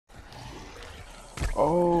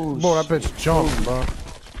Oh, Bro, that bitch jumped, bro.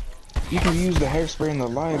 you can use the hairspray and the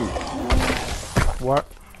lighter. What?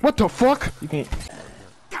 What the fuck? You can.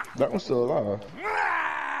 That one's still alive.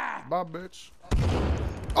 Bye, bitch.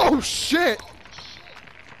 Oh, shit!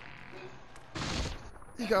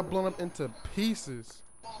 He got blown up into pieces.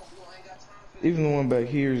 Even the one back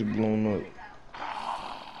here is blown up.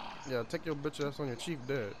 Yeah, take your bitch ass on your chief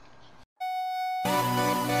dead.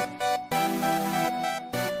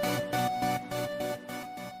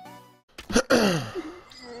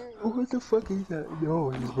 What the fuck is that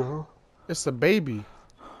noise, bro? It's a baby.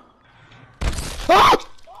 Ah!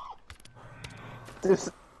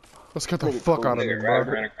 Let's get the fuck out of me, bro.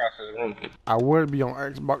 Ran across his room. I would be on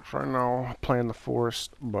Xbox right now playing The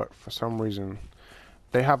Forest, but for some reason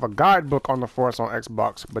they have a guidebook on The Forest on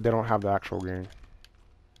Xbox, but they don't have the actual game,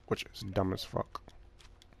 which is dumb as fuck.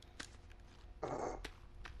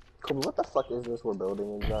 Kobe, what the fuck is this we're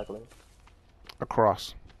building exactly?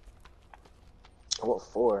 Across. What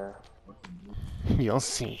for? You'll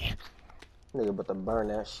see. Nigga, but to burn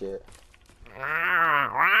that shit.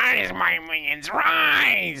 Rise, my minions,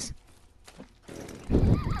 rise!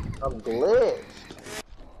 I'm glitched.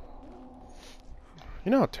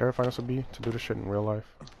 You know how terrifying this would be to do this shit in real life?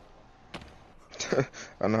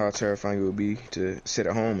 I know how terrifying it would be to sit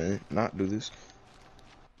at home and not do this.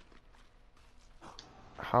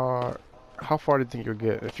 How far do you think you'd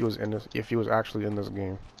get if you was in this? If you was actually in this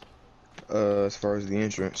game? As far as the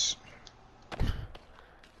entrance,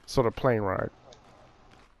 So the plane ride,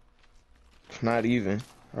 not even.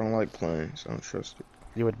 I don't like planes. I don't trust it.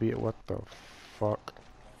 you would be at what the fuck?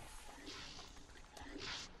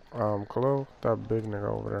 Khalil, that big nigga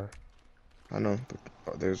over there. I know,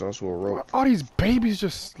 but there's also a rope. All these babies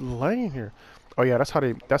just laying here. Oh yeah, that's how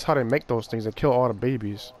they make those things. They kill all the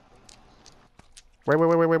babies.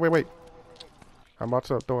 Wait. I'm about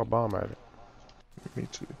to throw a bomb at it. Me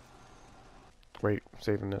too. Wait,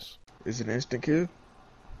 saving this. Is it instant kill?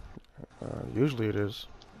 Usually it is.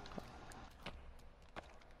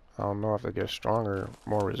 I don't know if they get stronger,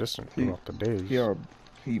 more resistant throughout the days.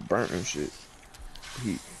 He burnt and shit.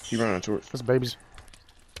 He ran on torch. It's babies.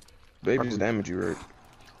 Babies damage you, right?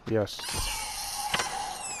 Yes.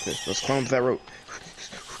 Okay, let's climb that rope.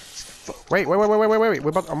 Wait. I'm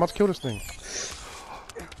about to kill this thing.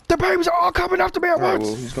 The babies are all coming after me at Alright, once!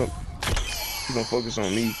 well, he's gonna focus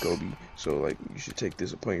on me, Kobe. So, like, you should take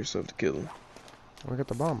this upon yourself to kill him. Let me get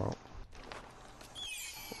the bomb out.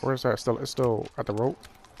 Where's that? It's still at the rope?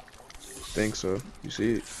 Think so. You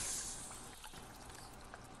see it?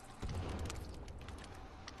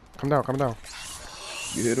 Come down.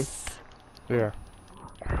 You hit him? Yeah.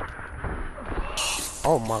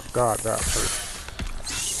 Oh my god, that hurt.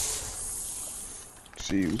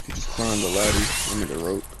 See, we can just climb the ladder. I mean, the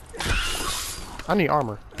rope. I need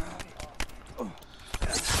armor.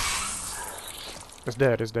 It's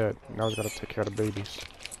dead. Now we gotta take care of the babies.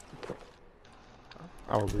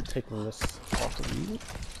 I will be taking this off of you.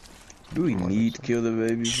 Do we need to kill the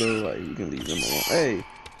babies, though? Like, you can leave them alone. Hey!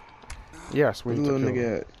 Yes, we Where's need the to little kill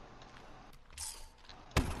nigga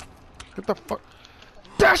them. at? What the fuck?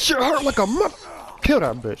 That shit hurt like a mother. Kill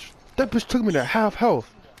that bitch. That bitch took me to half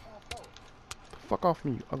health. Fuck off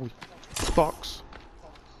me, you ugly fucks.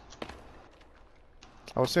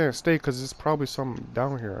 I was saying stay because there's probably something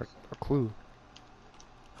down here, a clue.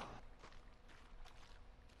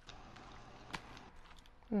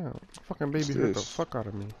 Yeah, fucking baby hurt the fuck out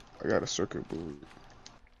of me. I got a circuit board.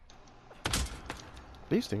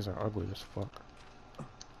 These things are ugly as fuck.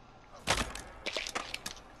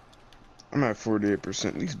 I'm at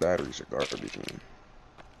 48%. These batteries are garbage, man.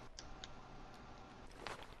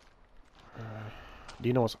 Do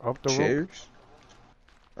you know what's up the rope? Chairs?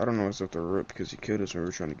 I don't know what's up the rope because he killed us when we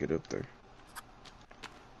were trying to get up there.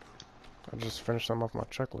 I just finished them off my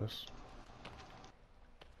checklist.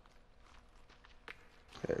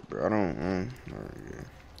 Hey, bro, I don't. Yeah.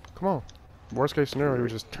 Come on. Worst case scenario, we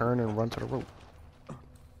just turn and run to the rope.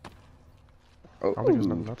 Oh, I don't think there's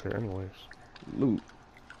nothing up there anyways. Loot.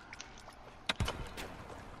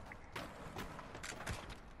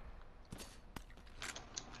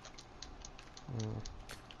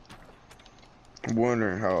 I'm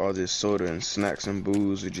wondering how all this soda and snacks and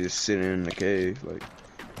booze are just sitting in the cave, like,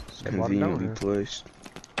 conveniently placed.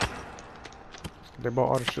 They bought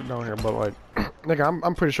all the shit down here, but like, nigga,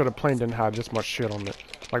 I'm pretty sure the plane didn't have this much shit on it.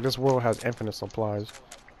 Like, this world has infinite supplies.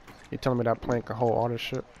 You telling me that plane can hold all this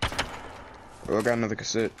shit? Oh, I got another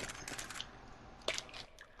cassette.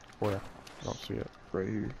 Where? I don't see it. Right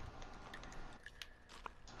here.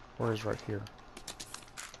 Where is right here?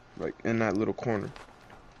 Like, in that little corner.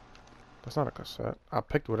 That's not a cassette. I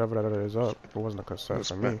picked whatever that is up. It wasn't a cassette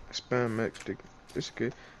for me. Spam X. It's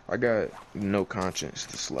okay. I got no conscience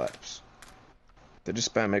to slaps. They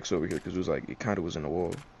just spam X over here because it was like, it kind of was in the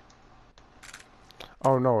wall.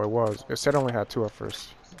 Oh no, it was. It said it only had 2 at first.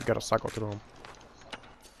 You gotta cycle through them.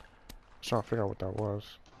 Trying to figure out what that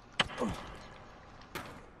was.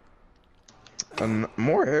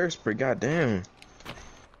 More hairspray, goddamn.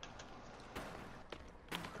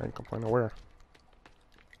 I ain't complaining. Where?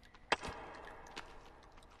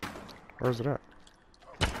 Where's it at?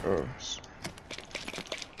 Oh,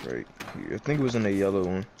 right here. I think it was in the yellow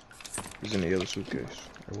one. It was in the yellow suitcase.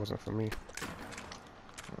 It wasn't for me.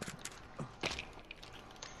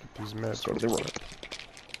 Get these meds. So they were.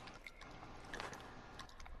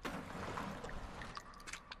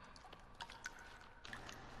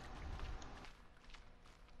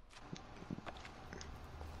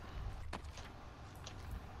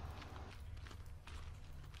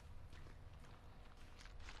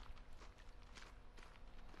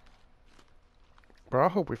 Bro, I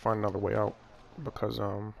hope we find another way out, because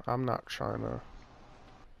I'm not trying to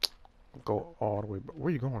go all the way. But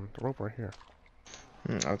where you going? The rope right here.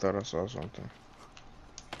 I thought I saw something.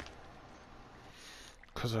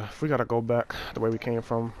 Cause if we gotta go back the way we came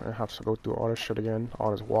from and have to go through all this shit again,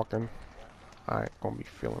 all this walking, I ain't gonna be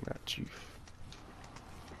feeling that, chief.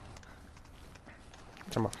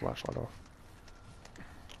 Turn my flashlight off.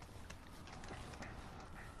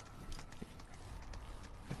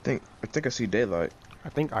 I think I see daylight. I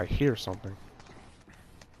think I hear something.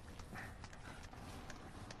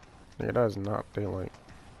 Yeah, that is not daylight.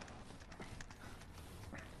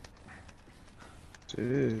 It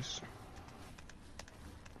is.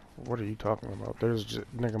 What are you talking about? There's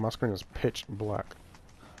just, nigga, my screen is pitch black.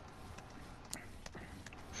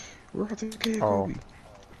 We're at the cave. Oh.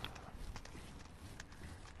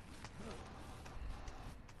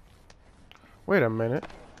 Wait a minute.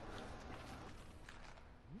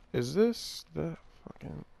 Is this the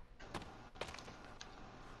fucking...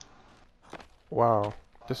 Wow.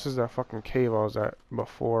 This is that fucking cave I was at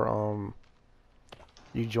before,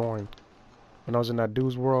 you joined. When I was in that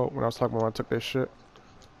dude's world, when I was talking about when I took this shit.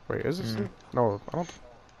 Wait, is this it? No, I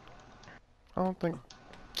don't think...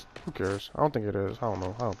 Who cares? I don't think it is. I don't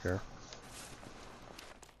know. I don't care.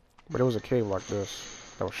 But it was a cave like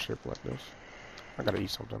this. That was shaped like this. I gotta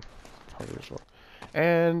eat something. Hungry as well.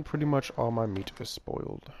 And pretty much all my meat is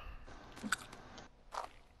spoiled.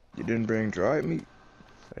 You didn't bring dried meat?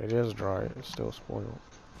 It is dry. It's still spoiled.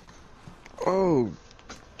 Oh,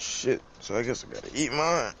 shit. So I guess I gotta eat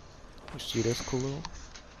mine. You see this, Khalil?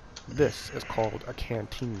 This is called a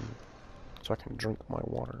canteen. So I can drink my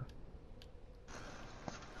water.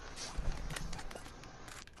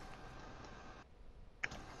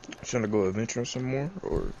 Trying to go adventuring some more?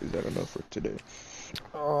 Or is that enough for today?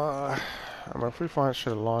 I mean, if we find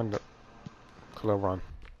shit along the... Khalil, run.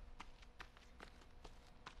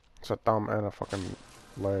 It's a thumb and a fucking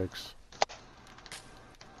legs.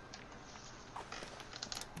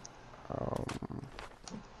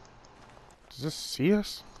 Does this see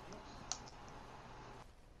us?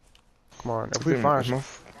 Come on, if we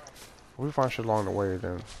find shit along the way,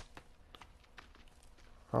 then...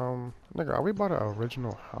 nigga, are we by the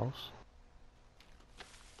original house?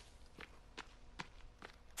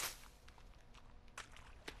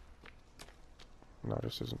 No,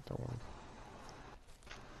 this isn't the one.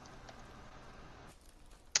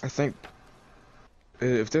 I think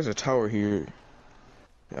if there's a tower here,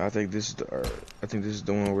 I think this is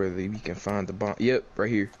the one where we can find the bomb. Yep, right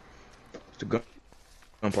here. It's the gun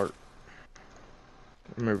part.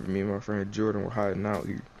 I remember me and my friend Jordan were hiding out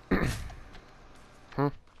here.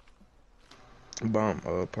 Bomb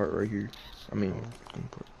part right here. I mean,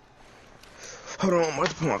 hold on, I'm about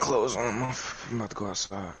to put my clothes on. I'm about to go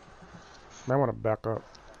outside. Might want to back up.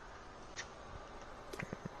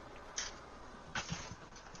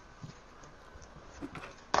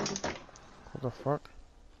 What the fuck?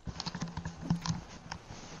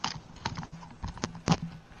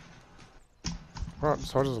 Right,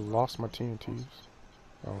 so I just lost my TNTs.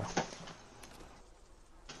 Oh.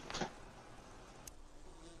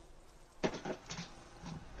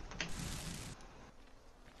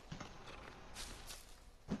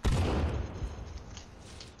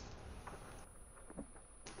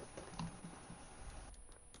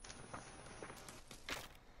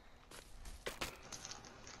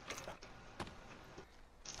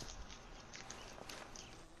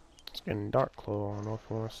 It's getting dark, Chloe. I don't know if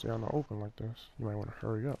you want to stay on the open like this. You might want to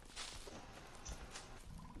hurry up.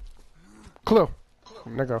 Chloe!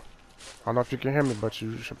 Nigga. I don't know if you can hear me, but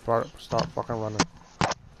you should start fucking running.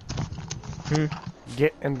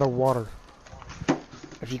 Get in the water.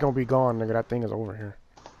 If you gonna be gone, nigga, that thing is over here.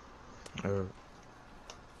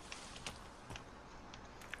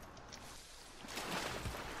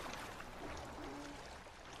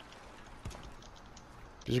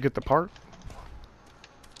 Did you get the part?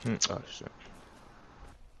 Oh shit.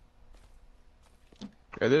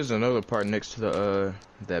 Yeah, there's another part next to the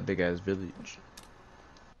that big ass village.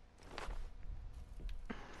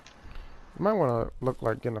 You might wanna look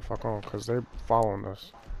like getting the fuck on, cause they're following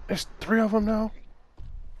us. It's 3 of them now.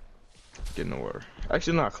 Get in the water.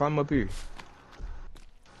 Actually, not. Climb up here.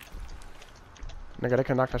 Nigga, they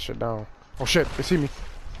can knock that shit down. Oh shit, they see me.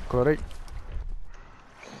 Cause they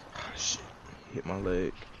Shit. Hit my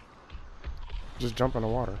leg. just jump in the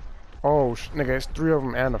water. Oh, nigga, it's 3 of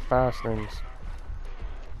them and the fast things.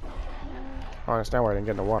 I understand why they didn't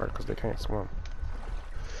get in the water, because they can't swim.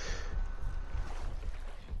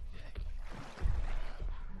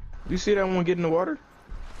 You see that one get in the water?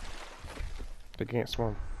 They can't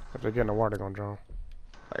swim. If they get in the water, they're gonna drown.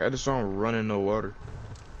 Like, I just saw him run in the water.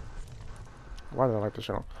 Why did I like this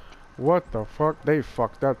shit on? What the fuck? They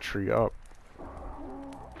fucked that tree up.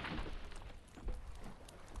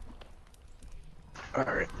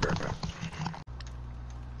 Alright,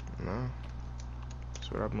 no. That's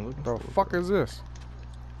what I've been looking The for. fuck is this?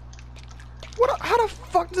 What? How the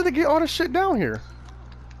fuck did they get all this shit down here?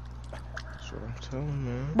 That's what I'm telling,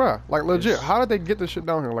 man. Bruh, like legit, Yes. how did they get this shit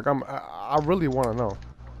down here? Like I really want to know.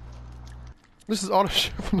 This is all the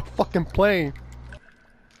shit from the fucking plane.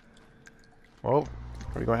 Well,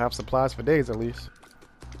 we're gonna have supplies for days at least.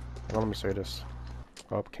 Well, let me say this.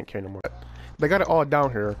 Oh, can't carry no more. They got it all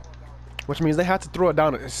down here, which means they had to throw it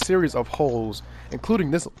down a series of holes,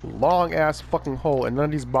 including this long ass fucking hole, and none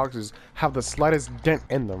of these boxes have the slightest dent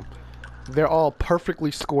in them. They're all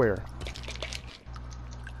perfectly square.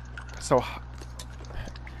 So,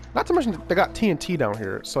 not to mention they got TNT down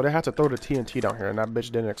here, so they had to throw the TNT down here, and that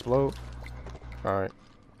bitch didn't explode. Alright.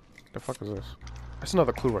 The fuck is this? That's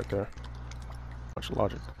another clue right there. Much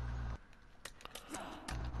logic.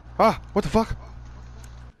 Ah! What the fuck?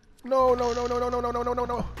 No, no, no, no, no, no, no, no, no, no,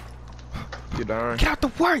 no. You dying? Get out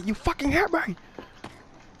the way! You fucking hit me!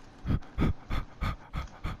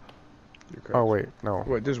 Oh, wait. No.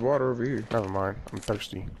 Wait, there's water over here. Never mind. I'm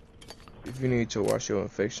thirsty. If you need to wash your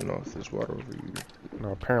infection off, there's water over here.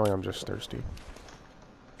 No, apparently I'm just thirsty.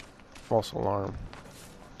 False alarm.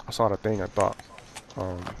 I saw the thing, I thought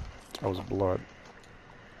that was blood.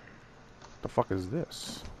 The fuck is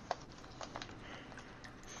this?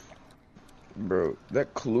 Bro,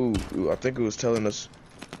 that clue, I think it was telling us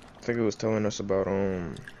about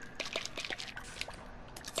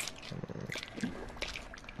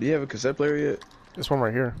do you have a cassette player yet? This one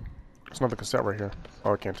right here. There's another cassette right here.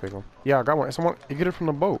 Oh, I can't take them. Yeah, I got one. It's someone. You get it from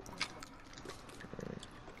the boat.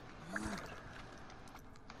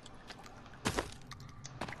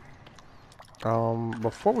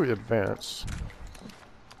 Before we advance,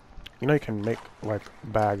 you know you can make like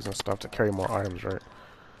bags and stuff to carry more items, right?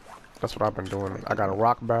 That's what I've been doing. I got a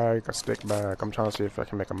rock bag, a stick bag. I'm trying to see if I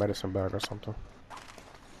can make a medicine bag or something.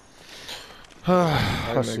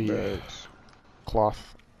 Let's see. Bags.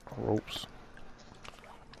 Cloth, ropes.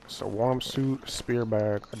 It's a warm suit, spear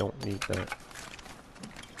bag. I don't need that.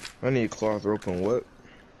 I need cloth, rope, and what?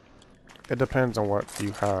 It depends on what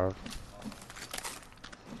you have.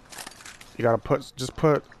 You gotta just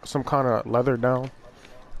put some kind of leather down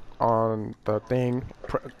on the thing.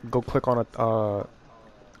 Go click on it.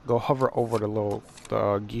 Go hover over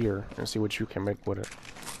the gear and see what you can make with it.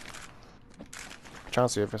 I'm trying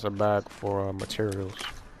to see if it's a bag for materials,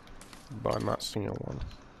 but I'm not seeing one.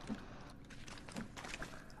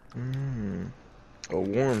 A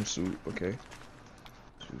warm suit, okay.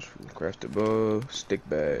 Crafted bow, stick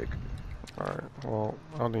bag. Alright, well,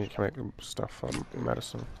 I don't think you can make stuff from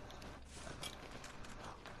medicine.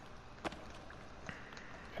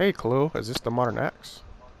 Hey, Khalil, is this the modern axe?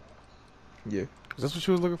 Yeah. Is this what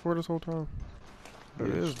you was looking for this whole time? It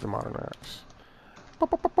Yes. is the modern axe.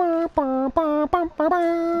 Look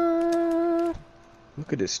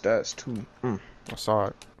at his stats too. I saw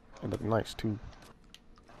it. It looked nice too.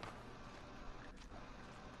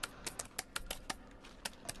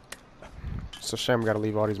 It's a shame we gotta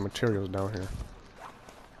leave all these materials down here.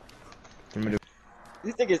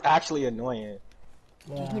 This thing is actually annoying.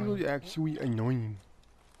 This nigga is actually annoying.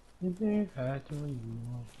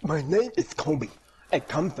 My name is Kobe. I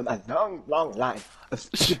come from a long, long line of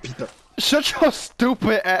stupid people. Shut your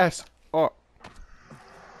stupid ass up.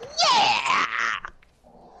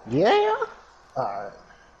 Yeah? Alright.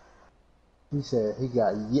 He said he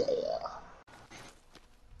got yeah.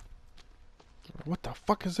 What the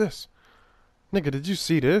fuck is this? Nigga, did you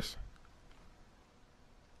see this?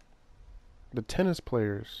 The tennis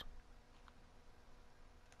players.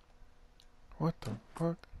 What the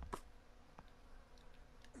fuck?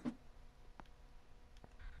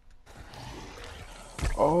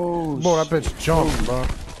 Oh, Bro, that bitch jumped, bro.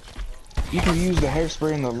 you can use the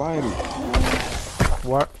hairspray and the lighter.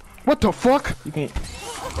 What? What the fuck? You can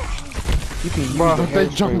use Bro, the they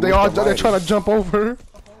hairspray jump. with They the are. They're lighter. trying to jump over.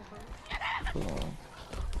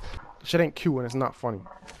 Shit ain't cute and it's not funny.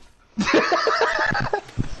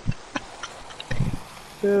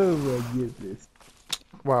 Oh my goodness.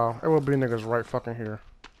 Wow, it will be niggas right fucking here.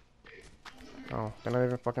 Oh, they're not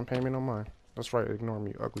even fucking paying me no mind. That's right, ignore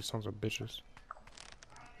me, ugly sons of bitches.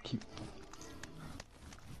 Keep.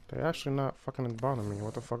 They actually not fucking bothering me.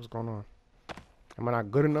 What the fuck's going on? Am I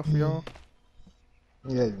not good enough for y'all?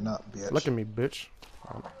 Yeah, you're not, bitch. Look at me, bitch.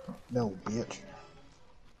 No, bitch.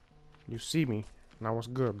 You see me. Now what's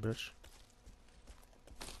good, bitch?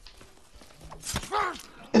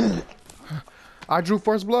 I drew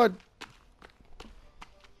first blood.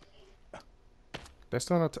 They're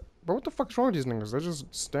still not. But what the fuck's wrong with these niggas? They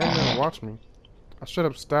just stand there and watch me. I should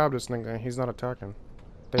have stabbed this nigga and he's not attacking.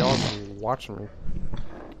 They all just watching me.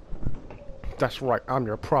 That's right. I'm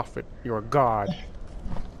your prophet. You're a god.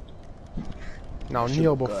 Now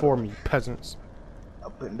kneel before me, peasants. I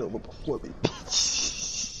bend over before me.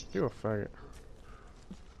 You a faggot.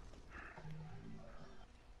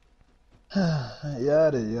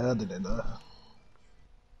 Yada yada yada.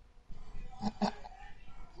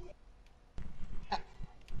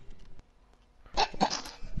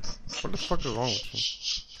 What the fuck is wrong with you?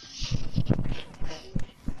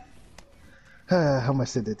 How much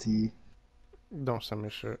said that to you? Don't send me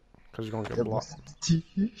shit, cause you're gonna get blocked. Just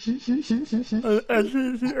Just a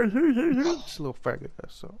little faggot,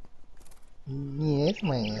 that's all. yes,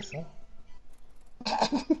 my asshole.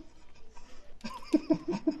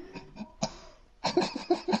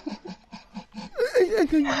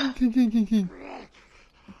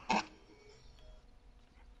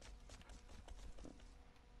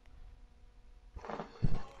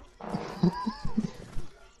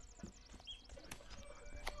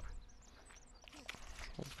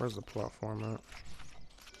 Where's the platform at?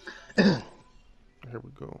 Here we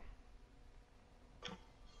go.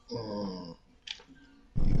 You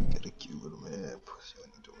got a cute little man, pussy on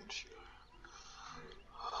you, don't you?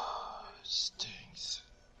 Stinks.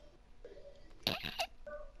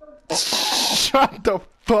 Shut the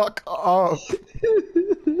fuck up!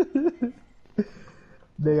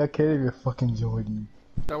 Nigga, I can't even fucking join you.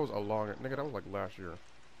 That was a long nigga. That was like last year.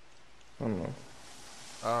 I don't know.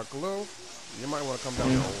 Glue, you might want to come down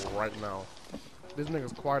here right now. This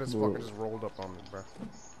nigga's quiet as fuck and just rolled up on me, bruh.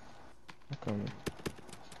 I'm coming.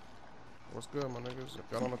 What's good, my niggas? If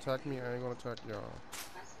y'all don't attack me, I ain't gonna attack y'all.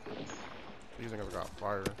 These niggas got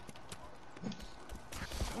fire.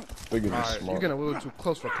 Figured this Alright, you smart. getting a little too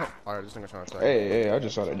close for a Alright, this nigga trying to attack. Hey, I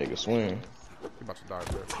just saw that nigga swing. He about to die,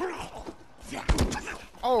 bitch.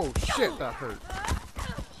 Oh shit, that hurt.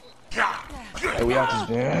 Hey, we out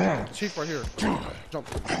this damn. Chief right here. Jump.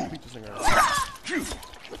 Beat this nigga.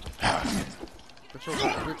 Get your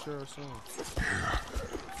bitch ass on.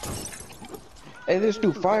 Hey, this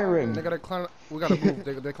dude firing. They gotta climb. We gotta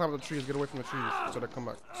move. They climb up the trees. Get away from the trees. So they come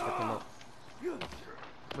back. So they come up.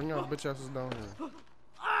 Bring your bitch asses down here.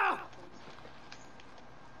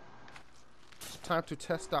 It's time to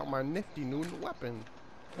test out my nifty new weapon.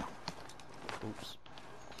 Oops.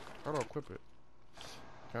 How do I equip it?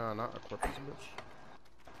 Can I not equip this bitch?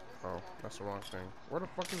 Oh, that's the wrong thing. Where the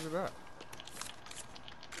fuck is it at?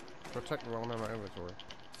 Protect me while I'm in my inventory.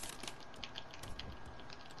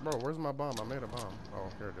 Bro, where's my bomb? I made a bomb. Oh,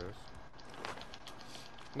 here it is.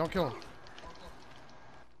 Don't kill him.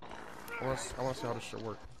 I wanna see how this shit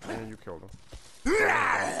works. And you killed him.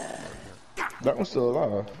 That one's still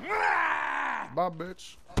alive. Bye,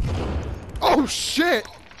 bitch. Oh, shit!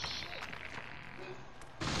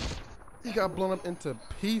 He got blown up into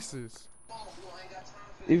pieces.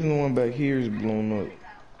 Even the one back here is blown up.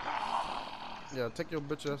 Yeah, take your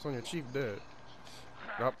bitch ass on, your chief dead.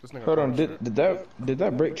 Yup, this nigga. Hold on, did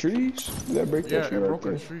that break trees? Did that break Yeah, that tree it right broke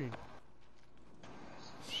there? a tree.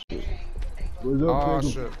 What's up, Oh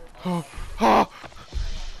nigga? shit.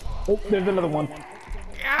 Oh, there's another one.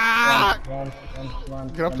 Ah! Run,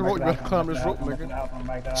 Get up the rope, you better climb this rope,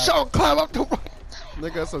 nigga. Show, climb up the rope!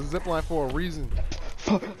 Nigga, that's a zip line for a reason.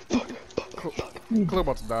 Clip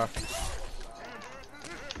about to die.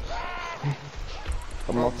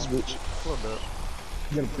 I'm off this bitch. Clip that.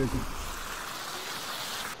 Get a picture.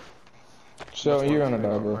 So you're gonna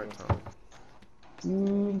die, bro. Right time.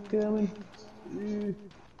 I'm coming.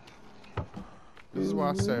 This is why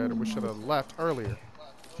I said we should have left earlier.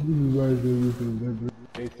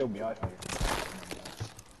 They still be out here.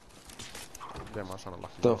 Damn, I was trying to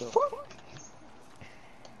lock you The up. fuck?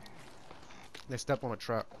 They stepped on a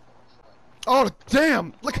trap. Oh,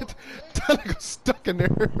 damn! Look at that nigga stuck in there.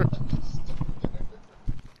 25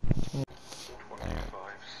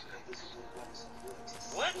 cents.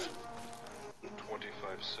 What?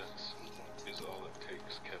 25 cents is all it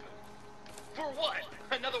takes, Kevin. For what?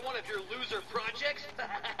 Another one of your loser projects?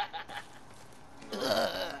 To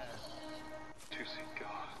see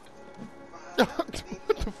God. What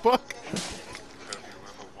the fuck? Have you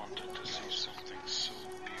ever wanted to see something so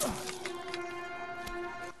beautiful?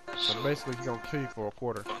 So basically, he's gonna kill you for a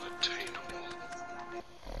quarter. Unattainable.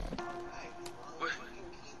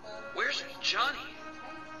 Where's Johnny?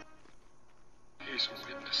 He's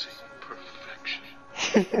witnessing perfection.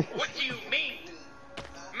 What do you mean?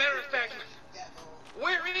 Matter of fact,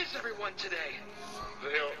 where is everyone today?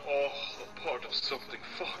 They are all a part of something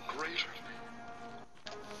far greater.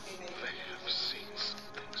 They have seen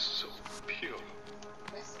something so pure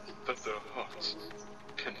that their hearts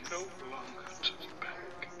can no longer turn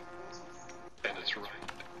back. And it's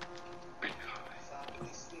right behind.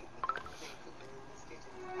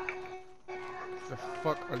 The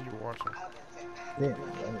fuck are you watching? Damn,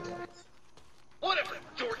 Whatever,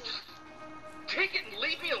 dorks. Take it and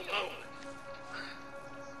leave me alone.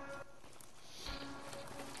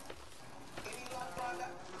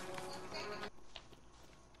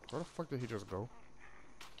 Where the fuck did he just go?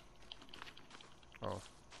 Oh.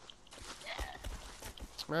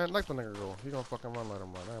 Man, let the nigga go. He gonna fucking run, let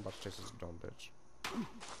him run. I ain't about to chase this dumb bitch.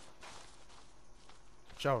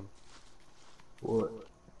 Sheldon, what? what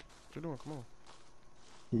you doing? Come on.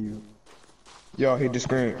 You. Yo, he just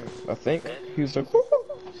screamed. I think he was like, woo.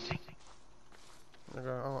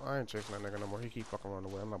 Nigga, I ain't chasing that nigga no more. He keep fucking running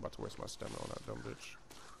away. I'm not about to waste my stamina on that dumb bitch.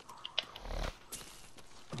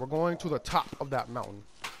 We're going to the top of that mountain.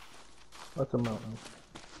 What's a mountain?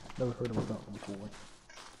 Never heard of a mountain before.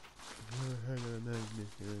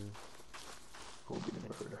 Kobe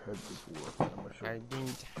never heard of heads before. I'm not sure. I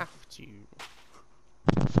didn't have to.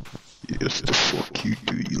 Yes, the fuck you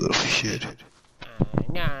do, you little shit.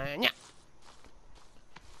 Nah.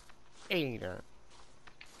 Either.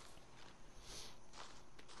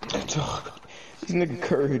 Dog. This nigga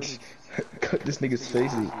Courage cut this nigga's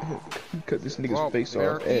face. He cut this nigga's face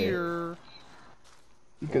off. Here.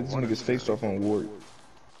 He cut this nigga's face off on Ward.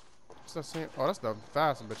 What's that saying? Oh, that's the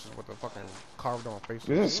fast bitches with the fucking carved on faces.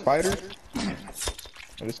 Is that a spider? Oh,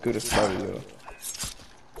 this good as spider, yo.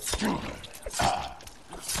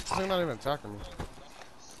 They're not even attacking me.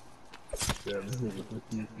 Yeah, this nigga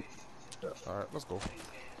confused. Alright, let's go.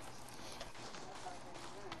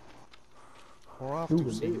 We're off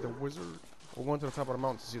to see the wizard. We're going to the top of the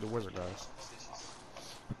mountain to see the wizard, guys.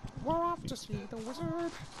 We're off to see the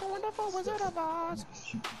wizard, the wonderful Wizard of Oz.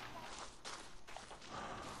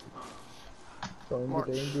 March.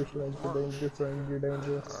 Danger,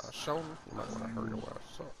 danger. Sheldon, you might want to hurry your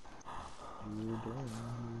ass up. Ooh,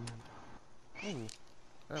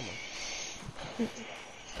 ammo.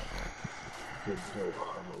 Trying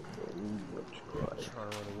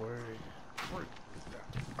to run away. Where is that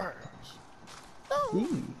ass?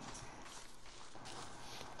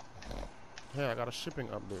 Hey, I got a shipping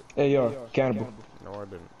update. Hey, yo, cannibal. No, I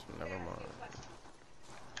didn't. Never mind.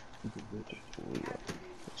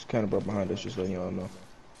 There's cannibal behind us, just letting y'all know.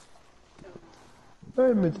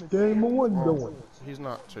 Hey, Mr. Game, what you doing? He's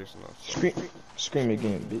not chasing us. Scream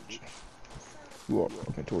again, bitch. You are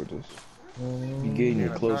walking towards us. You getting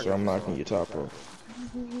closer, I'm knocking your top off.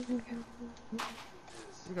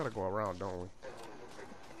 We gotta go around, don't we?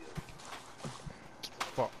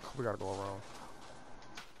 Fuck, we gotta go around.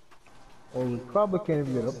 Oh, we probably can't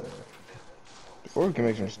even get up there. Or we can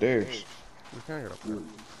make some stairs. We can't get up there.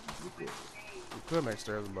 We could make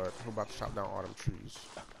stairs, but we're about to chop down all them trees.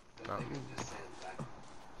 Not me.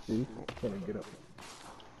 See? Can't even get up.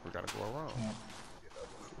 We gotta go around.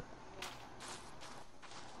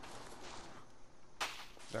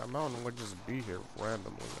 That mountain would just be here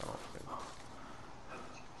randomly, I don't think.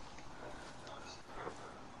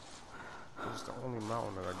 It's the only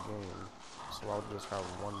mountain in a game. So I'll just have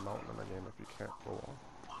one mountain in the game if you can't go on.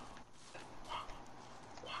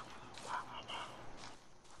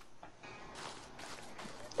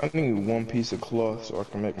 I need one piece of cloth so I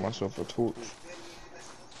can make myself a torch.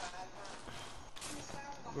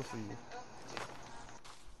 Good for you.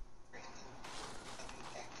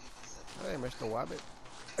 Hey, Mr. Wabbit.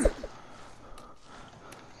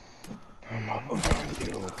 I'm up on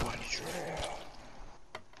the old bunny trail.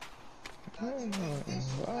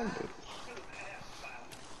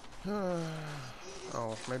 Oh,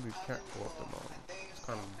 Oh, maybe we can't go up the mountain. It's kind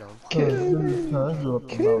kind of dumb.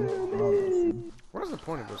 What is the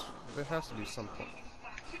point of this? There has to be some point.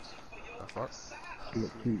 The fuck?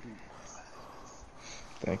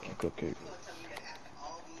 Thank you, Cupcake.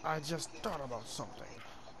 I just thought about something.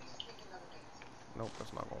 Nope,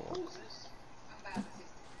 that's not gonna work.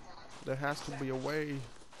 There has to be a way.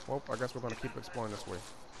 Well, I guess we're gonna keep exploring this way.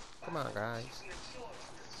 Come on, guys.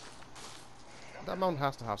 That mountain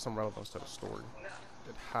has to have some relevance to the story.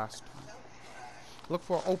 It has to. Look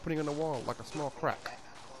for an opening in the wall, like a small crack.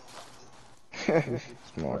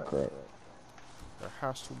 Small crap. There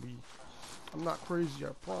has to be. I'm not crazy, I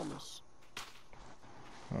promise.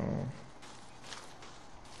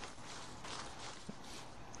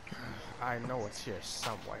 I know it's here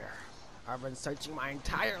somewhere. I've been searching my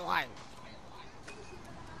entire life.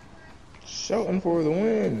 Shouting for the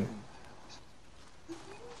win.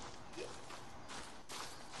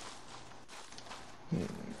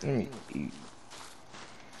 Let me eat.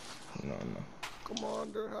 No. Come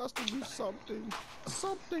on, there has to be something.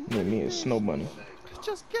 Something. Let me a snow bunny.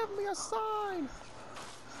 Just give me a sign.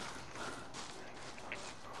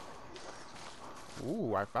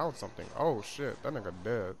 Ooh, I found something. Oh shit, that nigga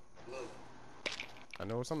dead. I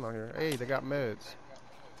know something out here. Hey, they got meds.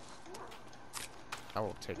 I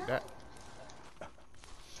will take that.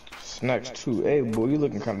 Snacks too. Hey boy, you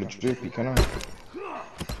looking kind of drippy. Can I?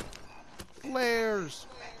 Flares.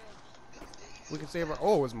 We can save our.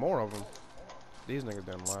 Oh, it's more of them. These niggas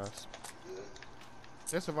didn't last.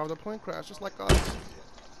 They survived the plane crash just like us.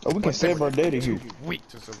 Oh, we can save our data here. Weak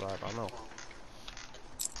to survive, I know.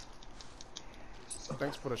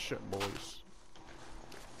 Thanks for the shit, boys.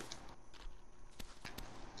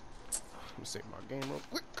 Let me save my game real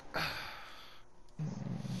quick.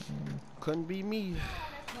 Couldn't be me.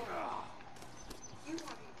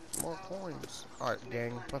 More coins. Alright,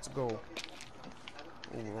 gang, let's go.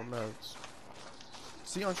 Ooh, more meds.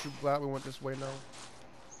 See, aren't you glad we went this way now?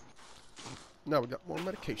 Now we got more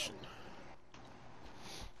medication.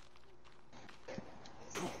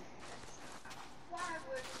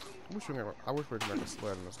 I wish we could make a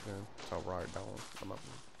sled in this game to ride down. I'm up.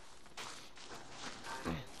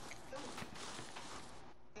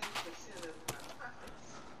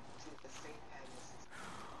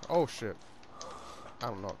 Oh shit. I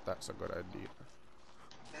don't know if that's a good idea.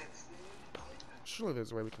 Surely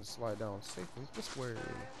there's a way we can slide down safely. This way.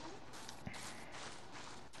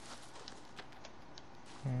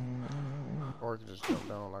 Or we can just jump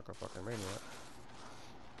down like a fucking maniac.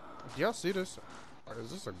 Do y'all see this?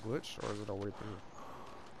 Is this a glitch or is it a way through?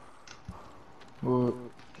 Well,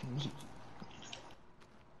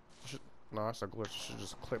 No, that's a glitch. It should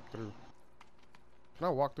just clip through. Can I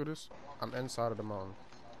walk through this? I'm inside of the mountain.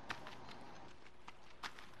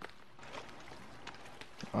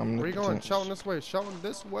 Where you going? Shouting this way. Shouting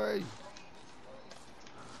this way.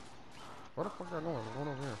 Where the fuck are you going? I'm going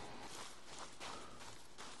over here.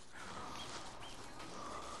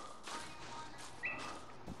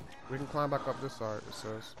 We can climb back up this side, it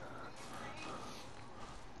says.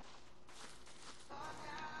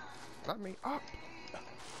 Let me up!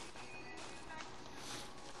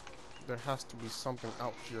 There has to be something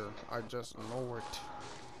out here. I just know it.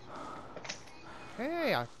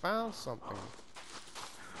 Hey, I found something.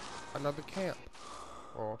 Another camp.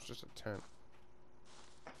 Oh, it's just a tent.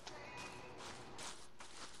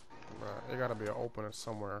 It gotta be an opening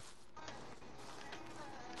somewhere.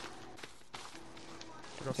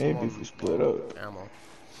 Maybe if we split up. Ammo.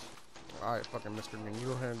 Alright, fucking Mr. Green, you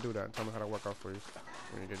go ahead and do that and tell me how to work out for you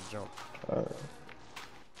when you get jumped. Alright.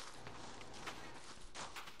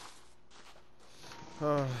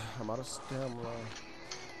 I'm out of stamina.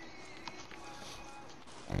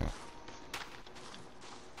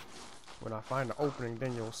 When I find the opening,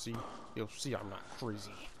 then you'll see I'm not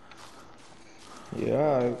crazy.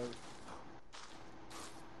 Yeah.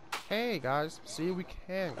 Hey guys, see, we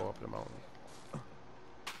can go up the mountain.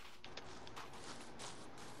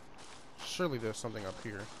 Surely there's something up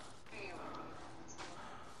here.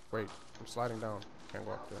 Wait, I'm sliding down. Can't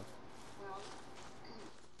go up there.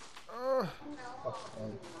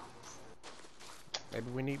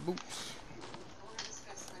 Maybe we need boots.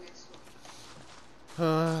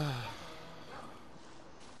 There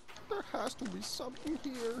has to be something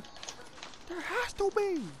here. There has to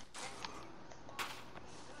be.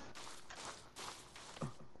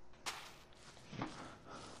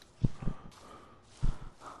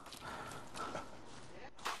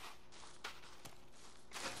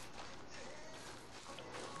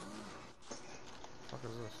 What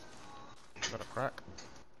is this? Is that a crack?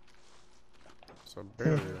 It's a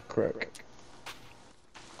barrier. Crack.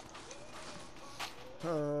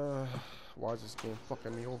 Why is this game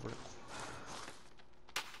fucking me over?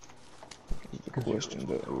 The question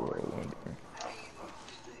that we're all wondering.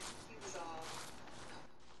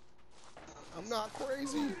 I'm not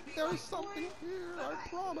crazy. There's something here, I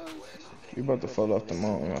promise. You're about to fall off the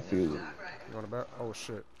mountain, I feel it. You want to bet? Oh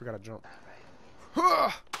shit, we gotta jump.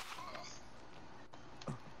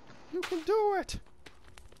 You can do it!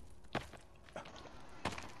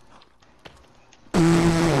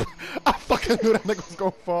 I fucking knew that nigga was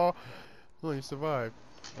gonna fall. Oh, you survived.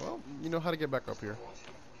 Well, you know how to get back up here.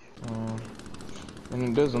 And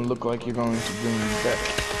it doesn't look like you're going to bring me back.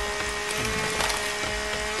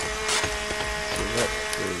 So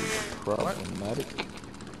that's very problematic.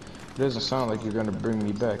 It doesn't sound like you're going to bring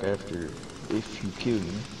me back after if you kill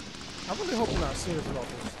me. I really hope you're not serious about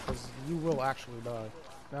this, because you will actually die.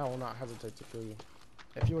 And I will not hesitate to kill you.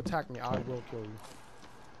 If you attack me, I will kill you.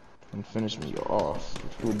 And finish me off,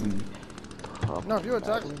 which will be problematic. No, if you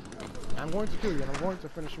attack me, I'm going to kill you and I'm going to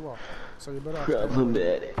finish you off. So you better off.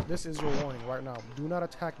 Problematic. This is your warning right now. Do not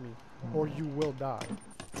attack me or you will die.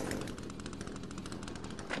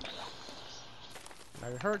 Now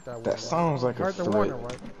you heard that warning. That sounds like You a heard the threat. warning,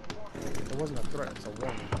 right? It wasn't a threat, it's a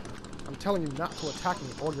warning. I'm telling you not to attack me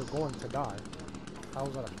or you're going to die. How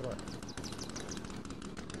is that a threat?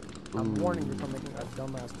 I'm warning you from making a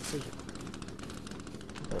dumbass decision.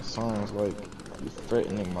 That sounds like you're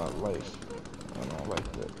threatening my life. I don't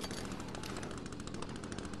like that.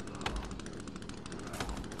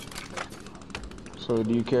 So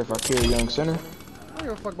do you care if I kill Young Sinner? I don't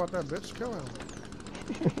give a fuck about that bitch. Kill him.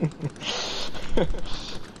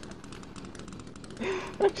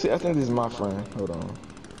 Actually, I think this is my friend. Hold on.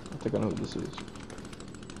 I think I know who this is.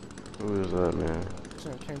 Who is that, man?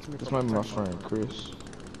 This might be my friend, Chris.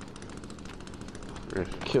 Chris.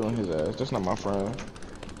 Killing his ass. That's not my friend.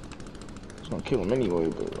 I was gonna kill him anyway,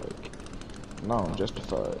 but like, now I'm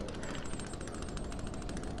justified.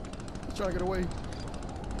 He's trying to get away.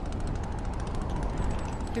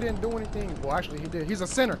 He didn't do anything. Well, actually, he did. He's a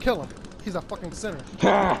sinner. Kill him. He's a fucking sinner.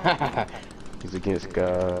 He's against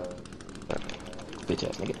God. Bitch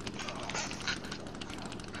ass nigga.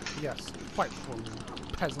 Yes. Fight for you,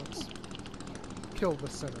 peasants. Kill the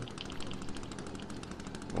sinner.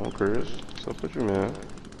 Come on, Chris. What's up with you, man?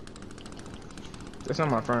 That's not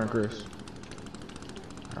my friend, Chris.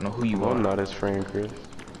 I know who you Well, are. I'm not his friend, Chris.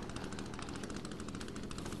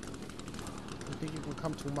 You think you can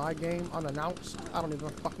come to my game unannounced? I don't even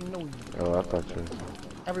fucking know you. Oh, I thought you.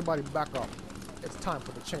 Everybody back up. It's time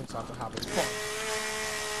for the chainsaw to have its fun.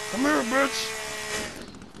 Come here, bitch!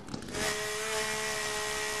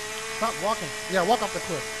 Stop walking. Yeah, walk off the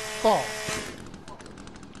cliff. Fall.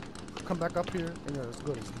 Come back up here and you're as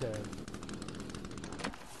good as dead.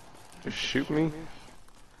 Just shoot me?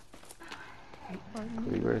 You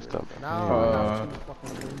better stop. Now you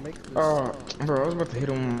fucking make this. Bro, I was about to hit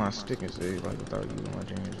him with my stick and say, like, without using my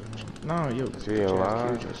James. No, yo, Is he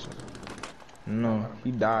alive? killed yourself. No, he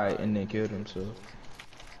died and then killed himself.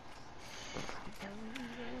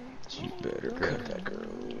 You better cut that girl.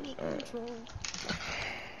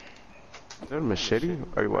 Is that a machete?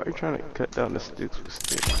 Why are you trying to cut down the sticks with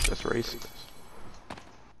sticks? That's racist.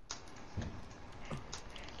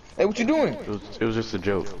 Hey, what you doing? It was just a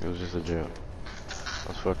joke. It was just a joke. I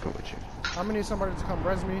was fucking with you. I need somebody to come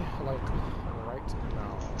res me, like, right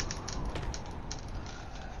now.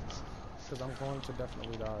 Because I'm going to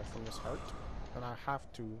definitely die from this hurt. And I have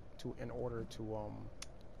to in order to,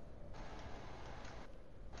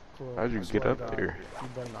 How'd you I get swear to up God, there? You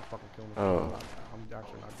better not fucking kill me. Oh. I'm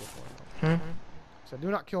actually not joking right now. So do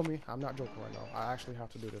not kill me. I'm not joking right now. I actually have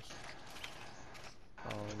to do this.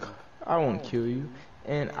 I won't kill you,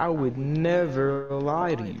 and I would never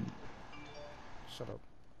lie to you. Shut up.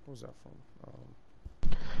 What was that from?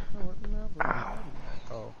 I would never lie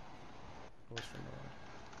to you. Oh. It was from,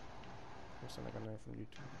 what's that like a name from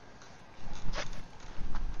YouTube?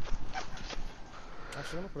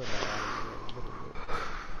 Actually, I'm gonna put it back on.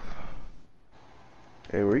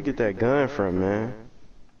 Hey, where you get that gun from, man?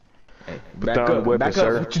 Hey, Put back down the up, weapon, back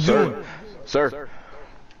sir. up. What you Sir. doing? Sir.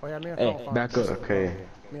 Oh yeah, me and Hey, phone back up. Okay.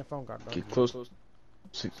 Me and phone got done. Get close.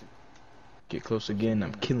 Get close again.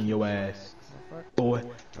 I'm killing your ass, boy.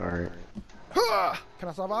 Alright. Can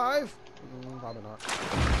I survive? Probably not.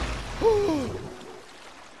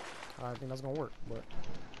 I think that's gonna work, but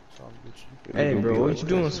so I'll get you. Hey, bro, what you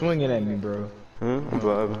doing swinging at me, bro? Huh? I'm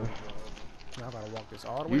vibing. Now I gotta walk this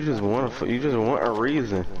all the way. You just want a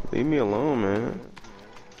reason. Leave me alone, man.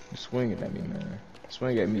 You're swinging at me, man.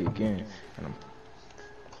 Swing at me again, and I'm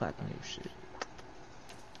clapping your shit.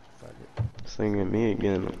 Singing at me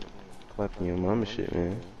again. I'm clapping your mama shit,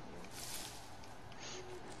 man.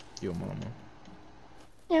 Yo, mama.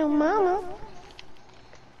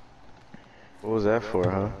 What was that for,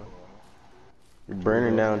 huh? You're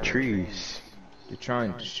burning down trees. You're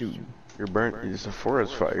trying to shoot me. You're burnt. It's a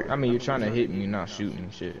forest fire. I mean, you're trying to hit me, not shoot me.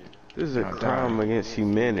 Shit. This is a I'll crime die. against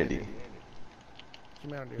humanity.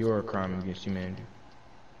 Humanity is You're a real. crime against humanity.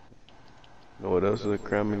 Know what else is a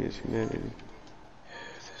crime against humanity?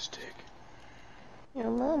 This dick. You're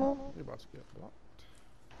about to get blocked.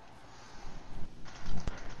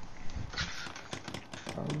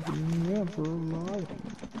 I would never lie to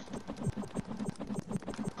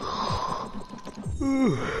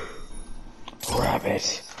you.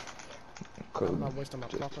 Rabbit. I'm not wasting my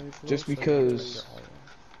clock on you. Khalil, Just so you can because- make your own.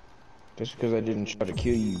 Just because I didn't try to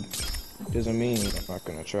kill you doesn't mean I'm not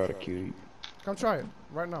gonna try to kill you. Come try it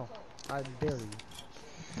right now. I dare you.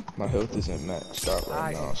 My health isn't maxed out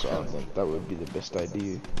right I now, so I am. think that would be the best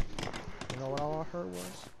idea. You know what all I heard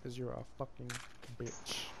was? Is you're a fucking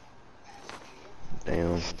bitch.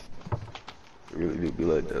 Damn. It really do be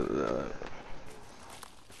like that.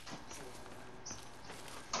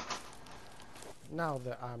 Now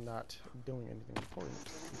that I'm not doing anything important,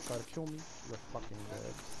 you try to kill me, you're fucking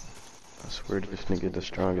dead. I swear this nigga the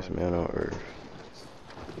strongest man on earth.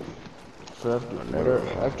 So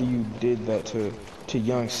after you did that to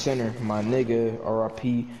young sinner, my nigga,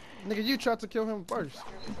 R.I.P. Nigga, you tried to kill him first.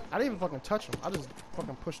 I didn't even fucking touch him. I just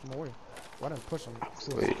fucking pushed him away. Well, I didn't push him.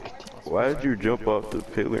 Wait, why did you jump off the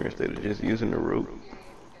pillar instead of just using the rope?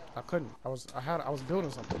 I couldn't. I was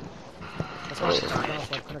building something. That's why I jumped down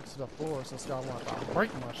so I connected to the floor since y'all wanted to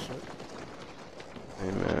break my shit.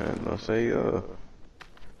 Hey man, don't say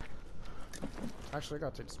Actually, I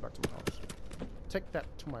gotta take this back to my house. Take that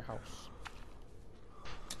to my house.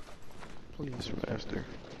 Please. Mr. Master.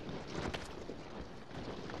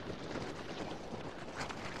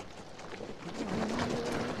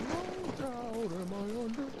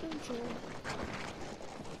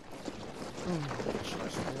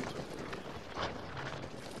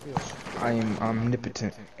 I am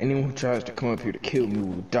omnipotent. Anyone who tries to come up here to kill me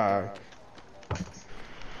will die.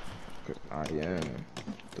 'Cause I am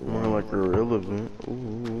the More one. like irrelevant.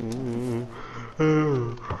 Ooh.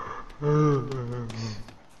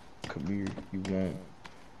 Come here, you won't.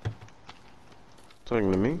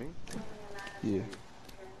 Talking to me? Yeah.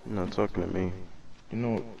 You're not talking to me. You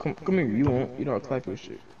know, come here, you won't. You don't clap your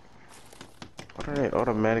shit. Why are they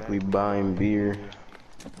automatically buying beer?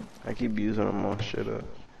 I keep using them all shit up.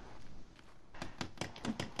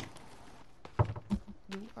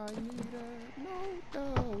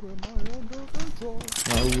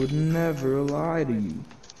 I would never lie to you.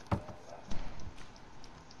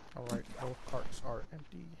 Alright, both carts are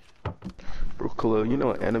empty. Bro, Khalil, you know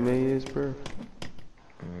what anime is, bro?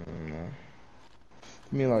 No.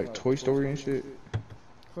 You mean like Toy Story and shit?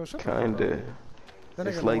 Close, shut the fuck up. Kinda. That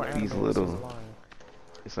It's nigga like know what these anime is, he's little- lying.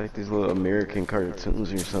 It's like these little American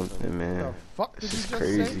cartoons or something, man. The fuck did This you is just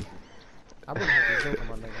crazy. say? I wouldn't have been joking,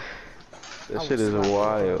 my nigga. That I shit would is slap you like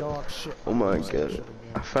wild. dog shit. Oh my You say that god. shit again.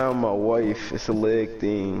 I found my wife. It's a leg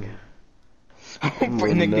thing. Fucking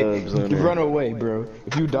Little nubs on nigga, there. run away, bro.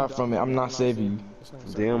 If you die from it, I'm not saving you. This nigga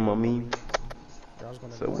said, Damn, mommy. "Yeah, I was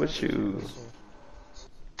gonna So go what in you- so-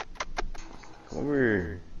 Come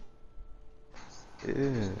over.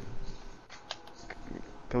 Yeah.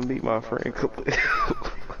 Come meet my friend Khalil.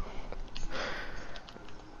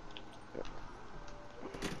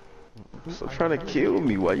 Stop trying to kill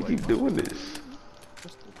me. Why you keep doing this?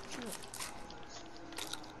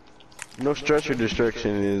 You know structure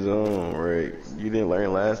destruction is on, right? You didn't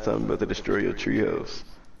learn last time about to destroy your treehouse.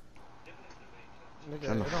 Nigga,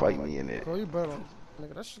 Trying to it don't fight like- me in it. Bro, you better.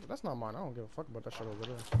 Nigga, that's not mine. I don't give a fuck about that shit over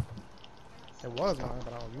there. It was mine,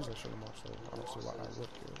 but I don't use that shit anymore, so I don't see why I would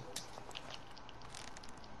kill.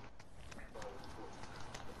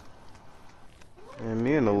 And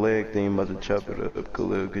me and the leg thing about to chop it up,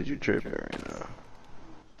 Khalil, cause you tripping right now.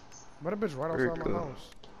 But a bitch right Very outside cool. my house.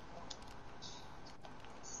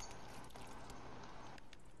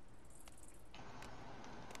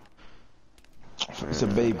 It's a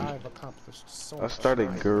baby. I've accomplished so I much. started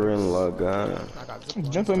Gurren Lagann. I got zip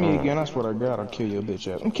Jump lines. at me again, that's what I got. I'll kill your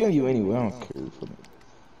bitch ass. I'm killing you anyway, I don't care.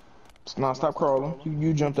 Nah, stop crawling.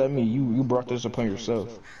 You jumped at me. You brought this upon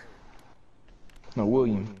yourself. No,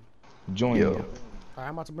 William. Join Yo. me.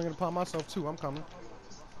 I'm about to bring it upon myself too. I'm coming.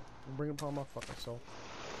 I'm bringing it upon my fucking self.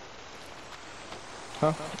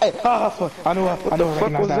 Huh? Hey, fuck. I know I What the fuck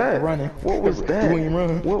recognize was that? Running. What was that? William,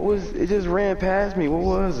 run. What was? It just ran past me. What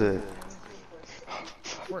was it?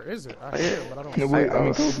 Where is it? I see it, but I don't No, see wait, it.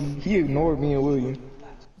 I mean, he ignored me and William.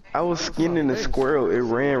 I was skinning a squirrel. It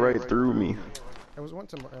ran right through me. It went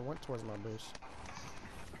towards my base.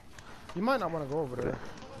 You might not want to go over there.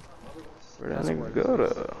 Where that nigga go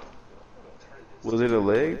to? Was it a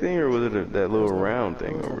leg thing or was it that little round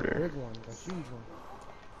thing It was over a there? big one, a huge one.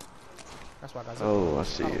 That's why I got zip Oh, line. I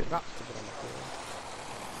see it. Got to get on the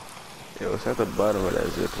floor. Yo, it's at the bottom of that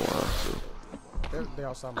zip line. So They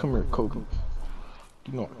outside my Come here, room. Kobe.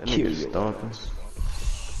 You know, that kill nigga's you. stomping.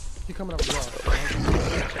 He coming up the wall.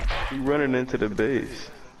 He running into the base.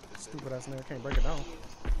 Stupid ass nigga can't break it down.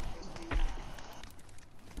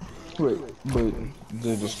 Wait, but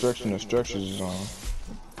the destruction of structures is on.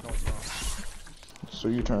 No, it's not. So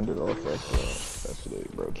you turned it off after they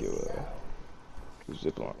broke your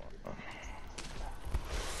zip line.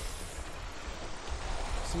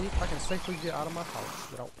 See, I can safely get out of my house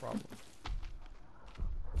without problem.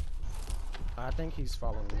 I think he's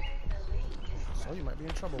following me. So you might be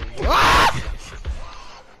in trouble.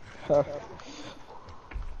 That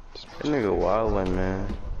nigga wildin', man.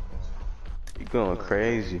 You going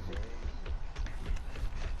crazy.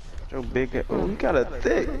 Your big ass. Oh, you got a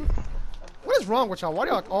thick. What is wrong with y'all? Why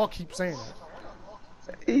do y'all all keep saying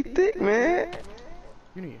that? He thick, man.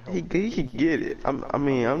 You need help. He can get it. I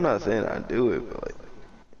mean, I'm not saying I do it, but like.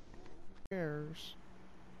 Cares.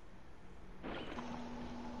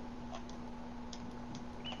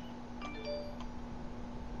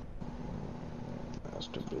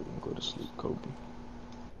 Masturbate and go to sleep, Kobe.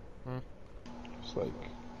 Hmm? It's like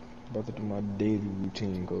about to do my daily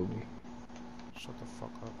routine, Kobe. Shut the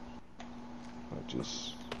fuck up. I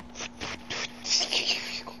just. It's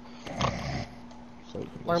Like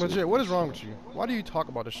that's legit, it. what is wrong with you? Why do you talk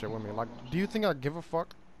about this shit with me? Like, do you think I give a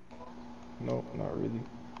fuck? No, not really.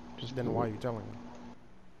 Just Then why are you telling me?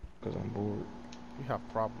 Because I'm bored. You have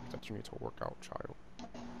problems that you need to work out, child.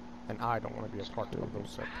 And I don't want to be a part of those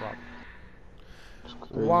said problems. It's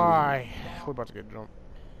crazy. Why? We're about to get drunk.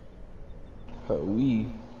 I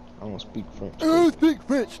don't speak French. Oh, speak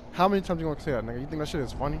French! How many times you gonna say that, nigga? You think that shit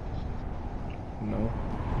is funny? No,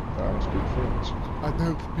 I don't speak French. I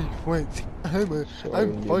don't speak French. So I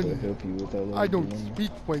I'm wouldn't be able to funny. help you with that. I don't dilemma.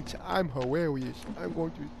 speak French. I'm hilarious. I'm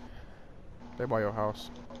going to stay by your house.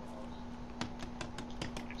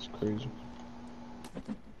 It's crazy.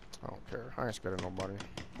 I don't care. I ain't scared of nobody.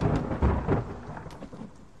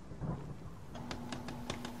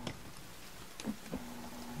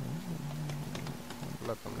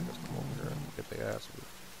 Let them niggas come over here and get their ass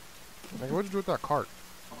beat. Nigga, what'd you do with that cart?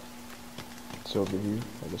 It's over here.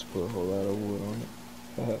 I just put a whole lot of wood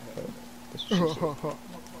on it. That's what she said.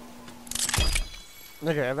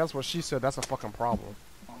 Nigga, if that's what she said, that's a fucking problem.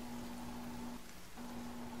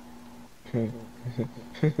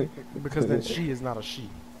 Because then she is not a she.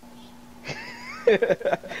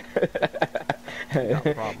 Got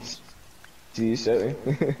problems. She showing.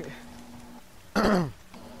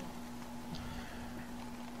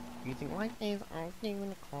 You think life is all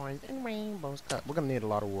unicorns and rainbows? We're gonna need a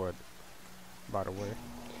lot of wood, by the way.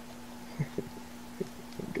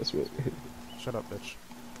 Guess what? Shut up, bitch.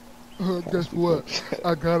 Guess what?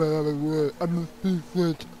 I got a lot of wood. I don't speak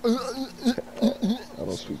French. I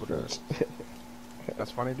don't speak French.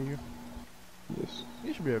 That's funny to you? Yes.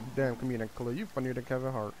 You should be a damn comedian, Khalil. You funnier than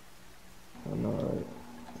Kevin Hart. I know, right?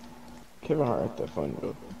 Kevin Hart ain't that funny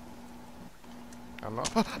though. I'm not.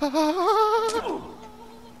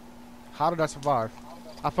 How did I survive?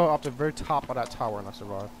 I fell off the very top of that tower and I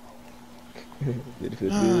survived. Did it feel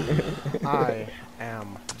good? I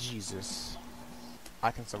am Jesus.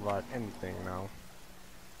 I can survive anything now.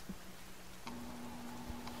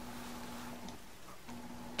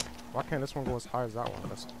 Why can't this one go as high as that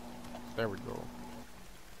one? There we go.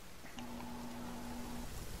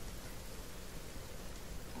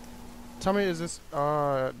 Tell me, is this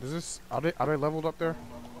are they leveled up there?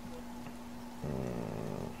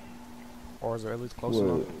 Or is it at least close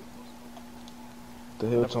enough? The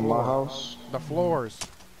hills on my floor. house? The floors.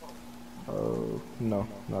 No,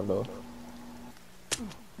 not at all. You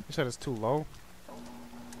said it's too low?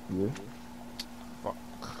 Yeah. Fuck.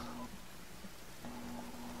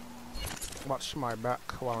 Watch my back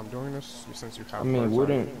while I'm doing this, since you have I mean,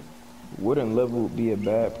 birds on. wouldn't level be a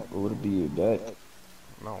bad, or would it be a bad?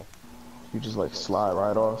 No. You just like slide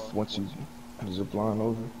right off once you zip line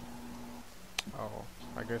over. Oh,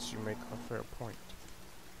 I guess you make a fair point.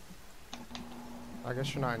 I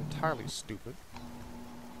guess you're not entirely stupid.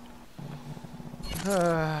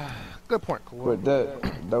 Good point, Khalil. But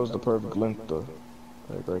that was the perfect length though,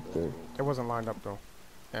 like right there. It wasn't lined up though,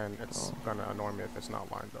 and it's gonna annoy me if it's not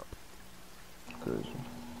lined up. Crazy.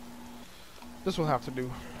 This will have to do.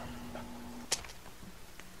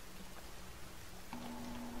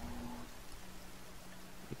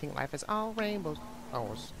 You think life is all rainbows? Oh,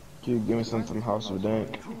 it's Can you give me something from House of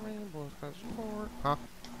Dank? rainbows 'cause you're... Huh?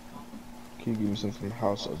 Can you give me something from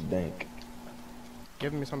House of Dank?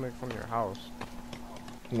 Give me something from your house.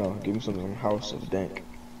 No, give me something from House of Dank.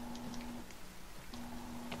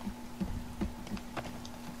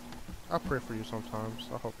 I pray for you sometimes.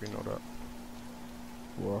 I hope you know that.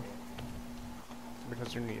 Well,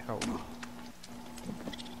 Because you need help.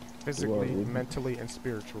 Physically, really? mentally, and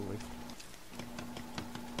spiritually.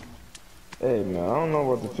 hey man, I don't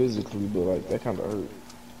know about the physically, but like that kind of hurt.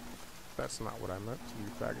 That's not what I meant, you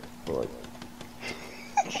faggot. But like,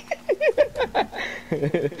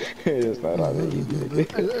 it's not how they eat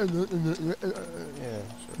it. Yeah,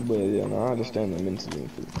 sure. But yeah, no, I understand the mentally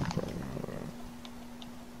and physically.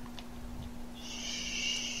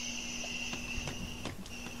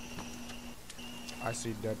 I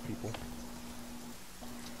see dead people.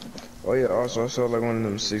 Oh yeah, also I saw like one of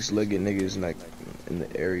them 6-legged niggas like in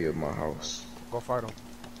the area of my house. Go fight them.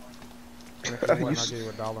 And if you win, I'll give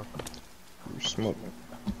you $1.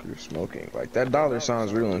 You're smoking. Like that dollar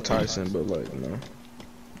sounds real enticing, but like no.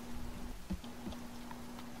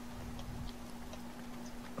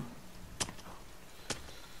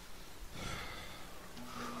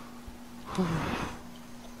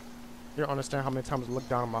 You don't understand how many times I look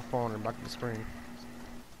down at my phone and back at the screen.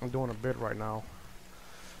 I'm doing a bid right now.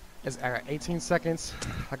 It's at 18 seconds.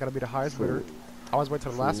 I gotta be the highest bidder. I always wait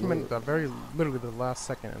till the last minute, literally the last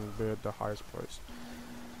second, and bid the highest price.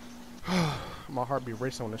 My heart be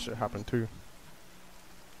racing when this shit happened too.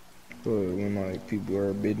 But when like people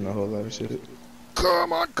are bidding a whole lot of shit.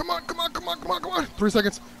 Come on, come on, come on, come on, come on, come on. 3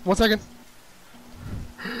 seconds. 1 second.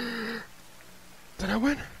 Did I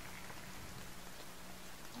win?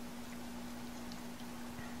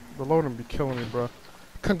 The loading be killing me, bro.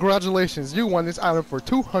 Congratulations, you won this island for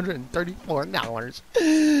 $234.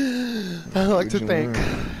 I'd like to thank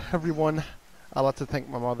everyone. I'd like to thank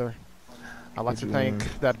my mother. I'd like to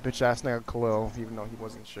thank that bitch ass nigga Khalil, even though he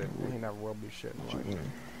wasn't shit. He never will be shit in life.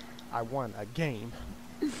 I won a game.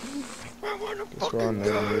 I won a That's why I fucking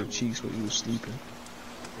know on your game. cheeks when you was sleeping.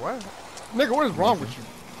 What? Nigga, what is wrong with you?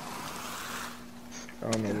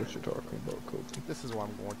 I don't know what you're talking about, Kobe. This is why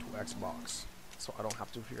I'm going to Xbox. So I don't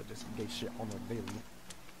have to hear this gay shit on the daily.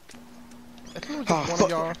 If it was Ah, just one of fuck.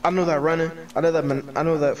 y'all, I know that running. I know that man. I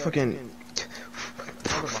know that fucking.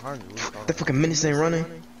 I'll be behind you. What are you talking That fucking menace ain't running.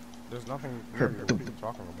 about? There's nothing Her near you. What are you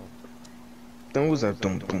talking about? Then what was that?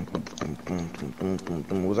 Dum, dum, dum, dum, dum, dum, dum, dum,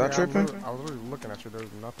 dum. Was I Yeah, tripping? I was literally looking at you.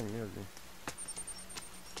 There's nothing near you.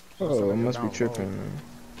 Oh, I must be down tripping. low. Man.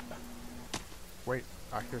 Wait,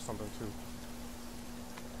 I hear something too.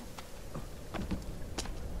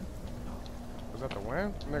 Was that the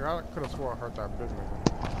wind? Nigga, I could have swore I heard that big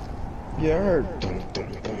nigga. Yeah, I heard. Dum,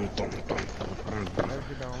 dum, dum, dum, dum, dum, dum. Maybe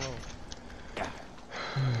he down low.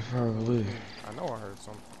 Probably. I know I heard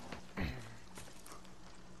something.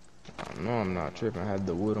 I know I'm not tripping. I had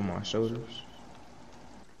the wood on my shoulders.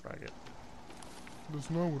 Faggot. That's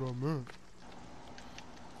not what I meant.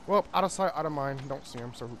 Well, out of sight, out of mind. Don't see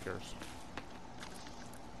him, so who cares?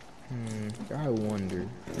 I wonder.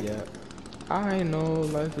 Yeah. I know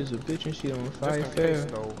life is a bitch and she don't Just fight in fair. case,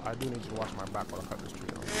 though, I do need you to watch my back while I cut this tree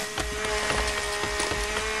down.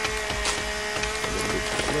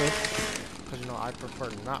 Because, you know, I prefer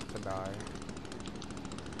not to die.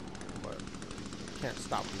 But can't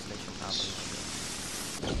stop these things from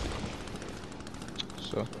happening.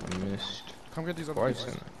 So I missed Come get these other twice.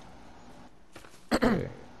 pieces. Okay.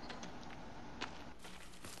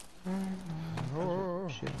 Oh.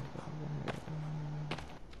 Shit.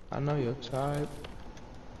 I know your type.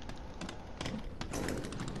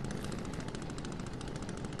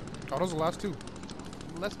 Oh, those are the last two.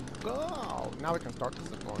 Let's go. Now we can start the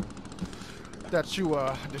zip line. That you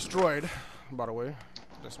destroyed, by the way.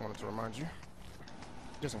 Just wanted to remind you.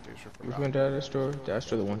 Just in case you Which forgot. one did I destroy? Did I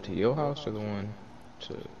destroy the one to your house or the one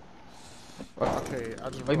to... Okay, I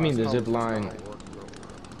just Oh, you mean the realized zip how line? this is gonna work,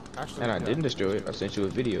 though. Actually, And I yeah, didn't destroy it. I sent you a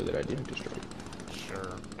video that I didn't destroy it.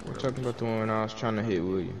 Sure. We're talking about the one I was trying to hit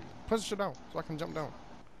William. Place the shit down so I can jump down.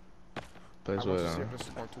 Place I want what to see if this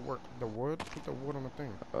is going to work. The wood? Put the wood on the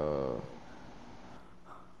thing.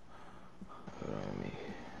 Let me...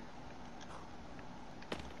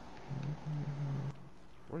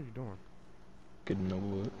 What are you doing? Getting the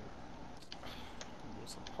wood. You're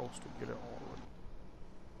supposed to get it all.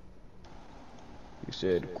 You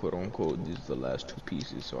said, quote unquote, these are the last two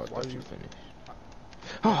pieces, so I thought you- you finished.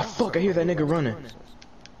 Oh, fuck, I hear that nigga running.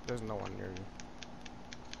 There's no one near you.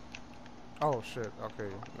 Oh shit, okay,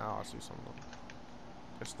 now I see something.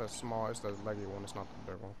 It's the small, it's the leggy one, it's not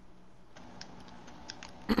the big one.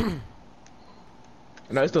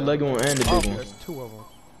 No, it's the leg one and the Oh, big one. there's two of them.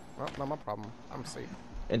 Well, not my problem. I'm safe.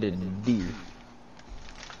 And the D.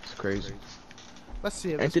 It's crazy. Let's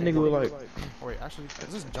see if Ain't this the nigga will with work. like... Wait, actually, is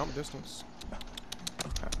this jump distance?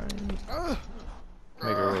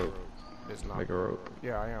 Make a rope. It's not. Make a rope.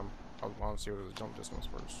 Yeah, I am. I want to see what the jump distance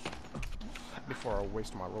first. Before I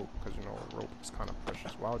waste my rope, because you know, a rope is kind of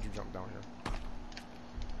precious. Why would you jump down here?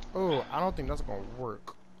 Oh, I don't think that's gonna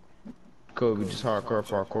work. Kobe, just hardcore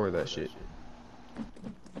parkour that shit.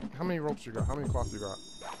 How many ropes you got? How many cloths you got?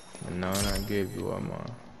 No, I gave you one more.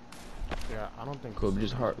 Yeah, I don't think. Kobe,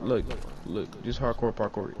 just look, just hardcore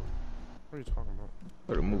parkour. What are you talking about?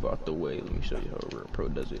 Better move out the way. Let me show you how a real pro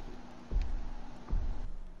does it.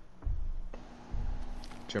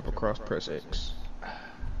 Jump across, press X.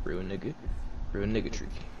 Real nigga tree.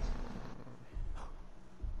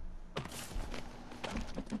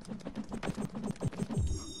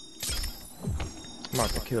 I'm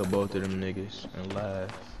about to kill both of them niggas and laugh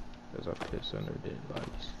as I piss on their dead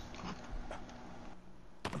bodies.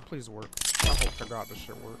 Please work. I hope to God this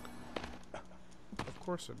shit work. Of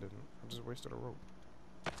course it didn't. I just wasted a rope.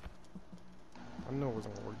 I knew it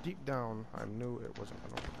wasn't gonna work. Deep down, I knew it wasn't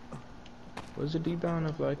gonna work. Was it deep down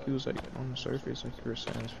of like he was like on the surface, like you were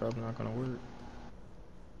saying it's probably not gonna work?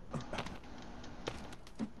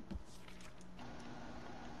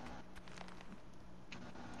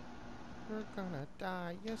 We're gonna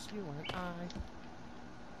die, yes you and I.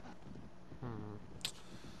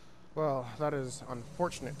 Well, that is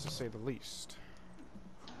unfortunate to say the least.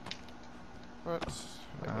 But it was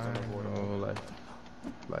unavoidable. know,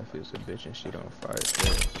 life is a bitch and she don't fight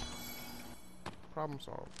first. Problem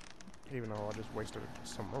solved. Even though I just wasted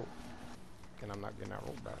some rope. And I'm not getting that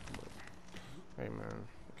rope back, but hey man,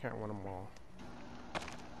 you can't win them all.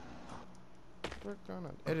 We're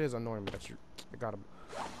gonna. It is annoying me that you gotta.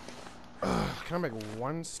 Can I make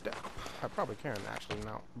one step? I probably can actually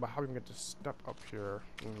now. But how we can get this step up here?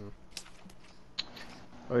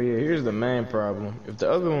 Oh yeah, here's the main problem. If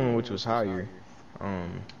the other one, which was higher,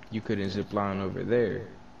 you couldn't zip line over there.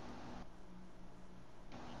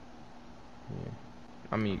 Yeah.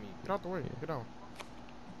 I mean, get out the way. Get down.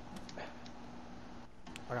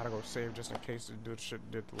 I gotta go save just in case it did shit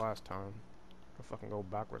did the last time. I fucking go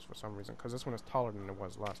backwards for some reason, cause this one is taller than it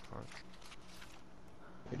was last time.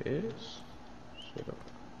 It is. Shut up.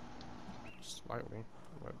 Slightly,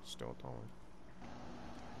 but still taller.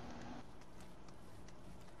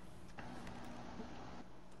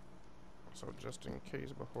 So just in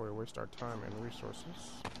case, before we waste our time and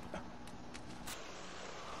resources.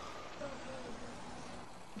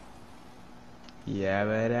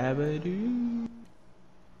 Yabba dabba doo.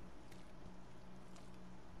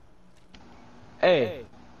 Hey,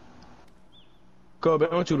 Kobe,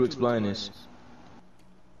 I want you to explain this.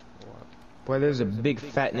 What? Boy, there's a big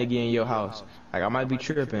fat nigga in your house. Like, I might be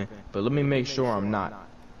tripping, but let me make sure I'm not.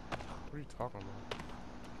 What are you talking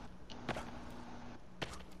about?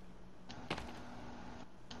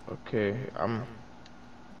 Okay, I need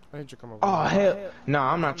you to come over. Oh, hell.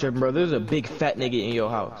 Nah, I'm not tripping, bro. There's a big fat nigga in your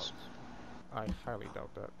house. I highly doubt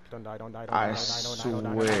that. Don't die, don't die, don't die, I don't die, don't die, don't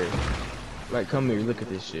die, swear. don't die. Like, come here, look at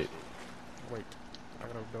this shit. Wait, I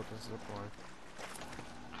gotta build this zip line.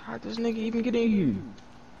 How'd this nigga even get in here?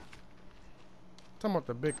 Talking about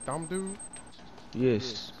the big dumb dude?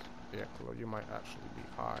 Yes. Yeah, Khalil, you might actually be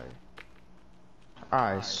high.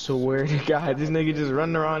 I swear to God, this nigga just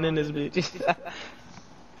running around in this bitch.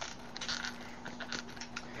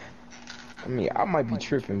 I mean, I might be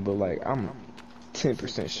tripping, but like, I'm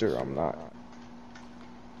 10% sure I'm not.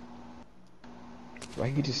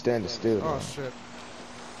 Like, he just standing still. Oh man. shit.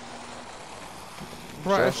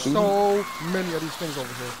 Bro, there's so many of these things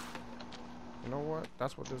over here. You know what?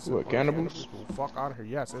 That's what this is. What, cannibals? Fuck out of here.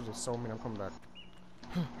 Yes, there's just so many. I'm coming back.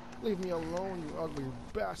 Leave me alone, you ugly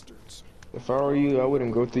bastards. If I were you, I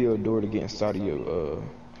wouldn't go through your door to get inside of your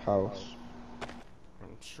house.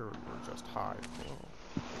 I'm sure you're just high.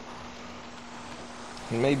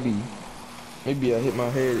 Maybe I hit my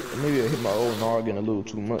head. Maybe I hit my old noggin a little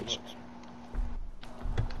too much.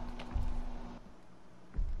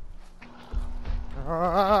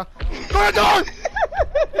 Go door!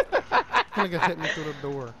 Nigga hit me through the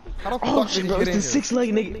door. How the fuck did he bro, get it's in the here?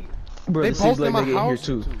 6-legged nigga. Bro, They the both 6-legged in my nigga in here house?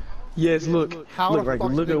 too. Yes, look. How look, the like,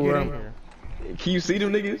 fuck look did at they where get I'm. in here? Can you see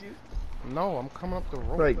them niggas? No, I'm coming up the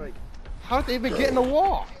road. Like, how did they even get in the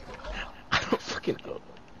wall? I don't fucking know.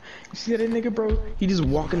 You see that nigga, bro? He just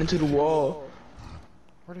walking into the wall.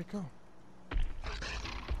 Where'd he go?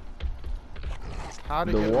 How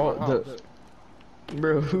did The he get wall, in my house?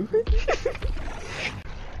 bro.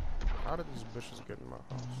 How did these bitches get in my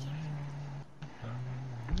house?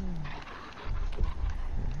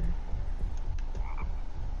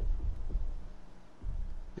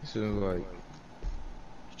 This is like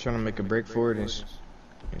trying to make a break for it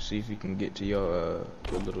and see if you can get to your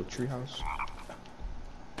little tree house.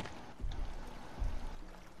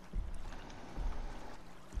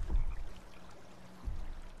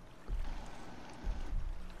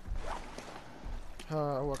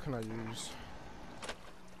 What can I use?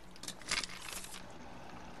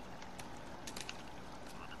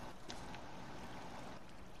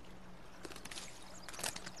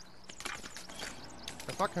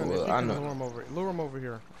 If I can, Well, if you I can know. lure him over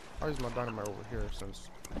here. I'll use my dynamite over here since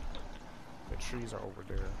the trees are over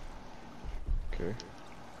there. Okay.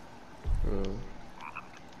 I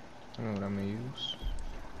know what I'm gonna use.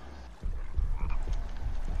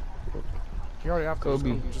 He already after Kobe.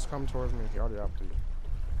 you. Just come towards me. He already after you.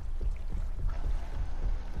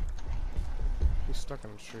 He's stuck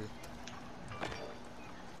in the tree.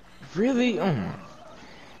 Really? Oh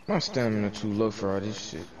my stamina too low for all this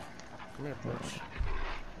shit. Come here, bitch.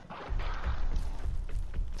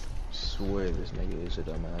 Swear this nigga is a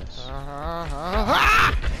dumbass.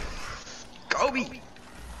 Kobe!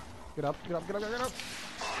 Get up, get up, get up, get up!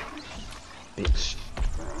 Bitch.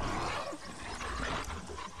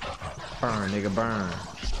 Burn, nigga, burn.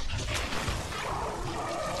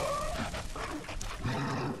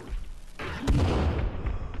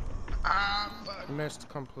 Missed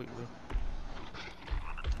completely.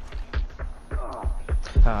 Ah,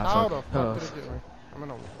 How fuck. the fuck did it get me? I'm in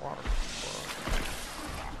the water.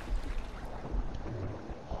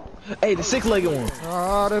 Hey, the six-legged one.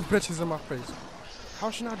 Ah, that bitch is in my face.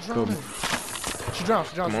 How's she not drowning? She drowned,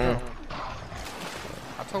 she drowned, she drowned.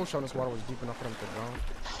 I told Sean this water was deep enough for them to drown.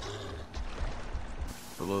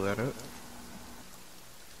 Blow that up.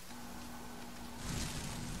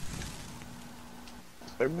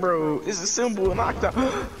 Hey, bro, it's a symbol knocked out.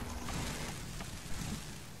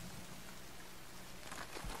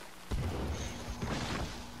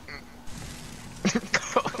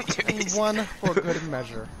 One for good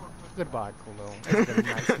measure. Goodbye, Khalil. It's been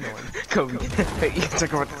nice knowing. Kobe, hey, you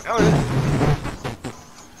talk about this.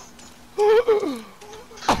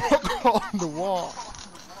 On the wall.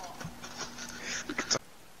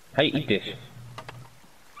 How you eat this?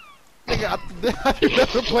 Nigga, have you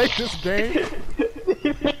never played this game?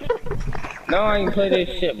 No, I ain't play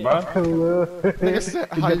this shit, bro. Nigga said,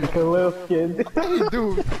 how you Khalil skin. Hey,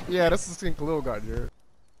 dude. Yeah, that's the skin Khalil got, Jared.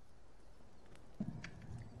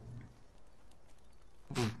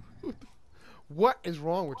 What is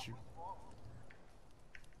wrong with you?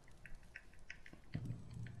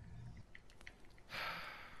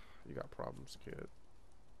 You got problems, kid.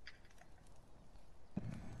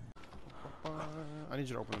 I need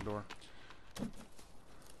you to open the door.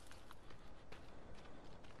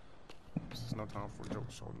 This is no time for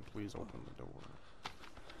jokes, Sheldon. Please open the door.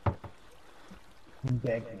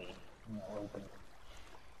 Beg me. No, open.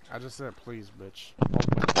 I just said please, bitch.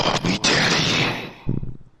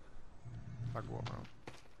 I go around.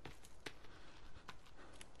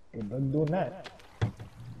 Good luck doing that.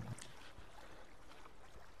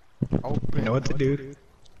 Open. You know what to do?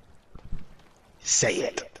 Say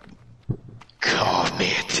it.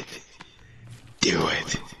 Commit. Do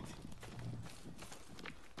it.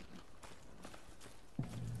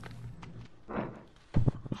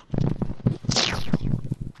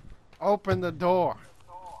 Open the door.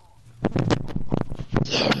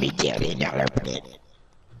 Let me get in, I'll open it.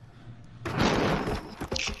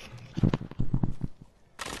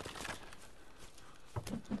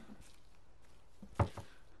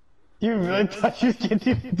 You really thought you was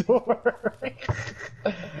getting the door?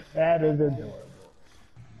 That is adorable.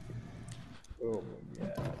 Oh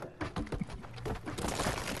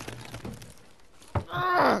my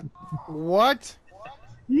god. What?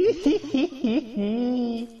 Too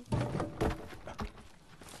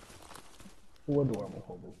adorable,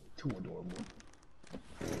 Hobo. Too adorable.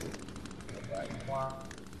 Alright, climb.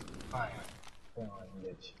 Come on,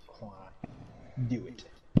 bitch. Climb. Do it.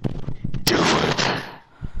 Do it.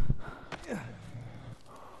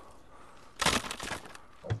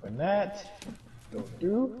 Open that. Go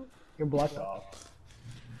through. You're blocked off.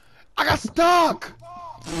 I got stuck!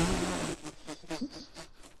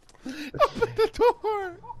 Open the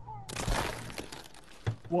door!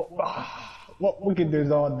 What we can do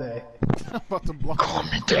this all day. I'm about to block. Call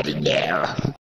me daddy now.